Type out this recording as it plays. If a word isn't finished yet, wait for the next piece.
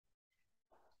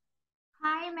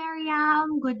Hi,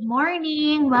 Mariam. Good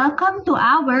morning. Welcome to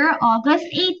our August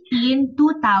 18,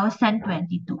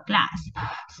 2022 class.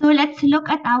 So let's look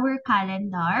at our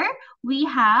calendar. We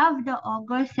have the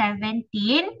August 17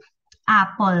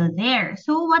 apple there.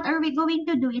 So what are we going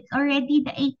to do? It's already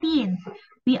the 18th.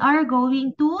 We are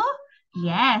going to,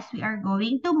 yes, we are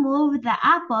going to move the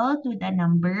apple to the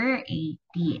number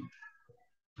 18.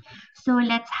 So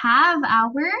let's have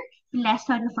our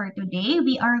lesson for today.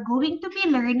 We are going to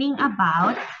be learning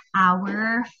about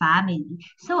our family.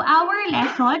 So our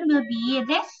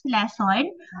this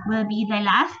lesson will be the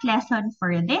last lesson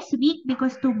for this week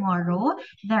because tomorrow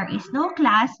there is no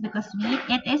class because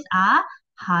it is a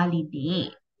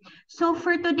holiday. So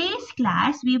for today's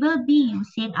class, we will be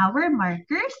using our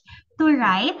markers to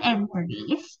write and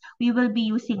trace. We will be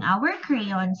using our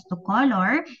crayons to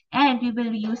color, and we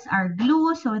will use our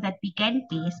glue so that we can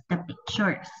paste the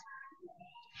pictures.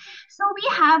 So we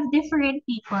have different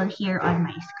people here on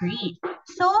my screen.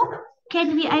 So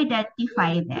can we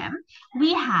identify them?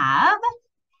 We have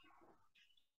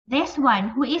this one.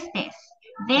 Who is this?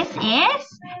 This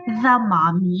is the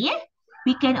mommy.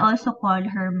 We can also call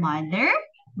her mother,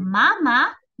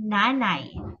 mama, nanay.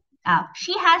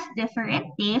 She has different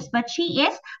names, but she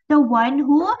is the one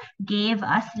who gave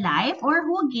us life or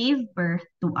who gave birth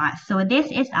to us. So this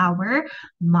is our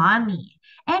mommy.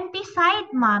 And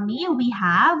beside mommy, we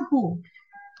have who?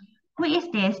 Who is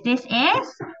this? This is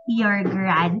your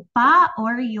grandpa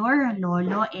or your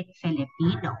lolo in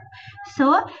Filipino.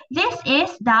 So, this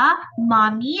is the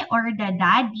mommy or the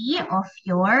daddy of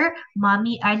your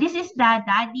mommy. This is the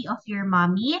daddy of your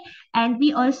mommy. And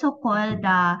we also call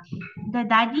the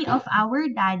daddy of our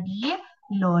daddy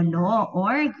lolo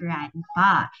or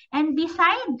grandpa. And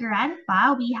beside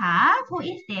grandpa, we have, who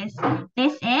is this?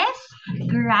 This is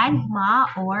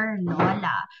grandma or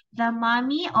lola, the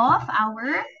mommy of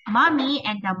our mommy,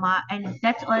 and and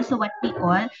that's also what we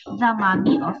call the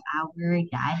mommy of our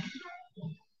daddy.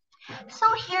 So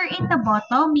here in the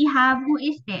bottom we have, who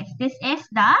is this? This is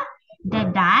the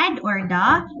dad or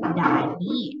the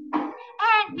daddy.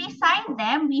 And beside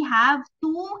them we have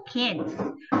two kids.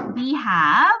 We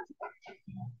have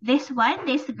this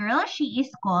girl, she is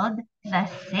called the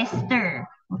sister.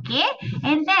 Okay?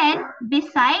 And then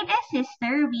beside the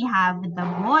sister, we have the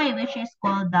boy, which is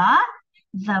called the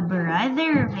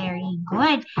brother. Very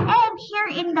good. And here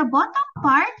in the bottom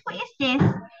part, who is this?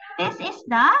 This is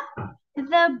the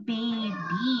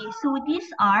baby. So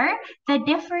these are the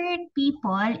different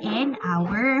people in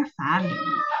our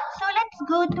family. So let's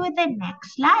go to the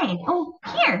next slide. Oh,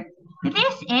 here.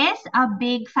 This is a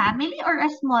big family or a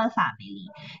small family.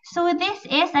 So this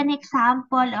is an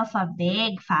example of a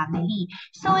big family.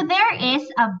 So there is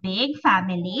a big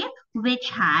family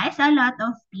which has a lot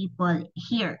of people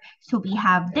here. So we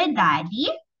have the daddy,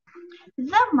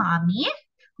 the mommy,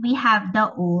 we have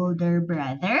the older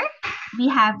brother, we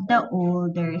have the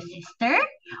older sister,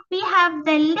 we have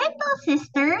the little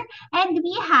sister, and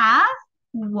we have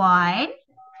one,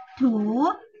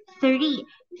 two, three.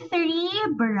 Three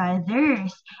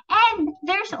brothers. And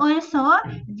there's also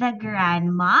the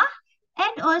grandma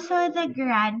and also the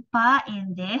grandpa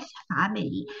in this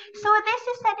family. So this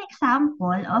is an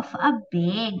example of a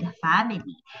big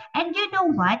family. And you know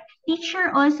what?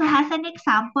 Teacher also has an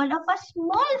example of a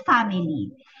small family.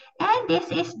 And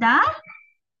this is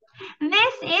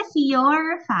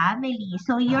your family.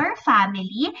 So your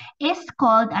family is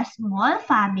called a small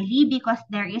family because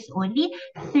there is only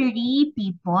three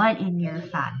people in your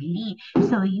family.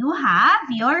 So you have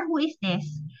who is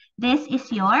this? This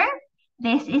is your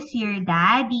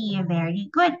daddy. Very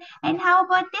good. And how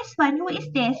about this one? Who is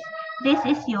this? This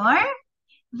is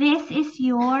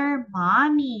your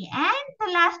mommy. And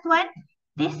the last one,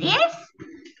 this is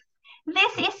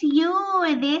this is you.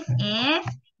 This is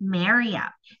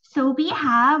Maria. So we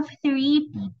have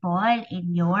three people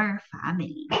in your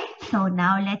family. So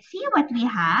now let's see what we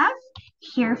have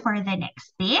here for the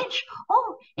next page.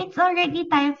 Oh, it's already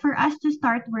time for us to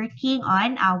start working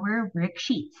on our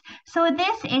worksheets. So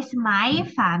this is my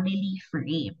family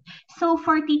frame. So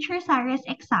for Teacher Sarah's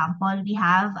example, we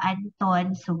have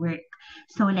Anton's work.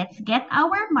 So let's get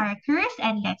our markers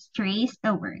and let's trace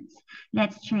the words.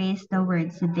 Let's trace the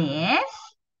words. This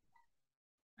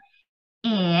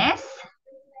is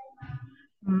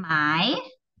my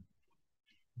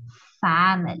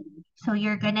family. So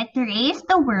you're gonna trace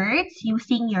the words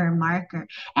using your marker.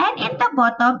 And in the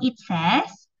bottom, it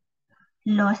says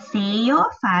Loseo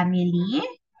family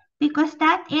because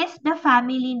that is the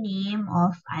family name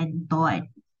of Anton.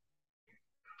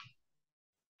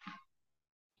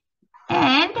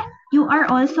 And you are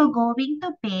also going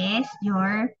to paste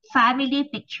your family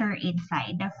picture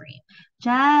inside the frame,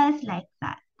 just like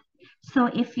that. So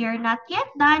if you're not yet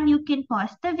done, you can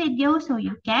pause the video so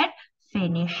you can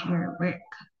finish your work.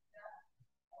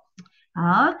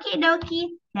 Okay,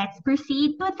 dokie. Let's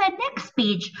proceed to the next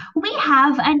page. We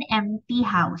have an empty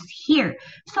house here.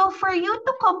 So for you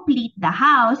to complete the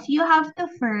house, you have to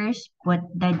first put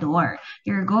the door.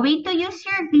 You're going to use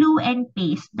your glue and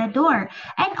paste the door.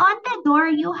 And on the door,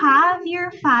 you have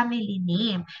your family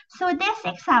name. So this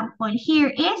example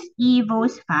here is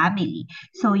Evo's family.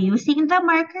 So using the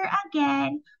marker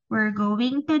again, we're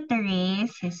going to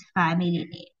trace his family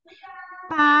name.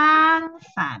 Pang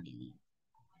family,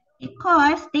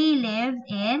 because they live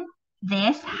in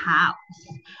this house.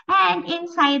 And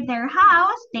inside their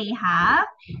house, they have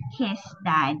his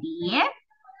daddy,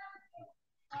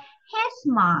 his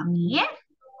mommy,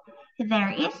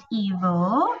 there is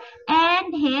Evo,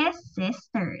 and his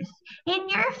sisters. In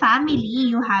your family,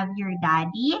 you have your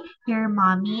daddy, your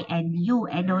mommy, and you.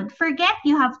 And don't forget,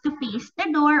 you have to paste the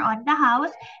door on the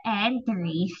house and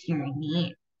trace your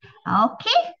name.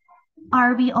 Okay?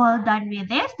 Are we all done with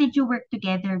this? Did you work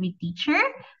together with teacher?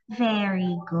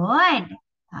 Very good.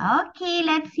 Okay,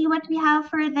 let's see what we have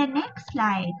for the next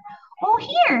slide. Oh,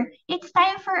 here, it's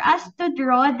time for us to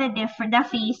draw the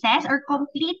faces or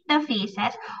complete the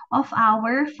faces of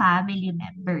our family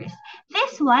members.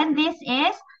 This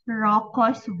is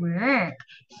Rocco's work.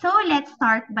 So let's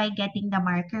start by getting the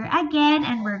marker again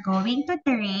and we're going to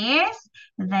trace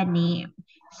the name.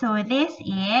 So this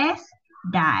is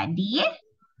Daddy,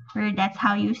 or that's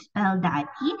how you spell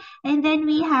daddy. And then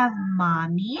we have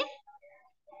mommy.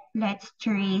 Let's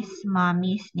trace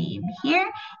mommy's name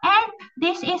here. And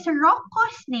this is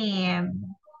Rocco's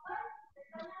name.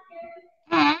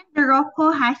 And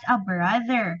Rocco has a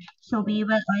brother. So we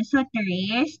will also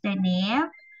trace the name,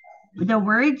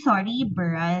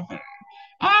 brother.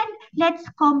 And let's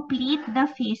complete the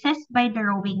faces by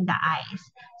drawing the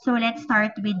eyes. So let's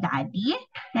start with daddy.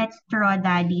 Let's draw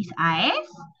daddy's eyes.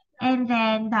 And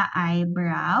then the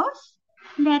eyebrows.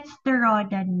 Let's draw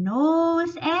the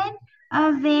nose and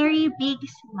a very big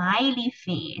smiley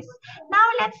face. Now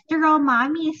let's draw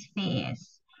mommy's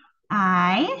face.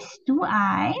 Eyes, two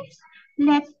eyes.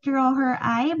 Let's draw her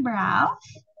eyebrows,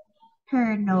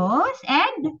 her nose,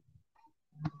 and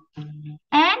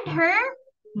her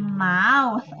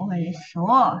mouth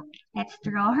also. Let's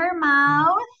draw her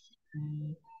mouth.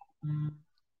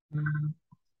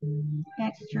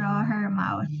 Let's draw her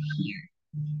mouth here.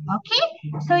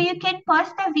 Okay, so you can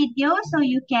pause the video so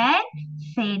you can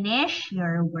finish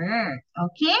your work.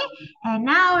 Okay, and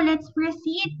now let's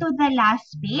proceed to the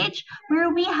last page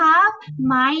where we have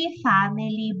my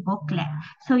family booklet.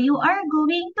 So you are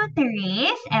going to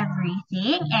trace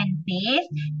everything and paste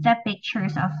the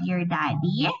pictures of your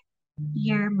daddy,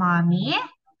 your mommy,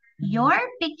 your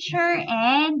picture,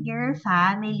 and your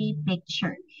family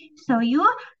picture. So you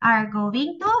are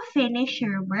going to finish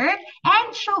your work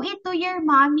and show it to your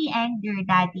mommy and your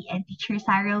daddy. And Teacher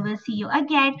Sarah will see you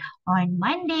again on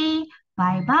Monday.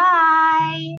 Bye-bye!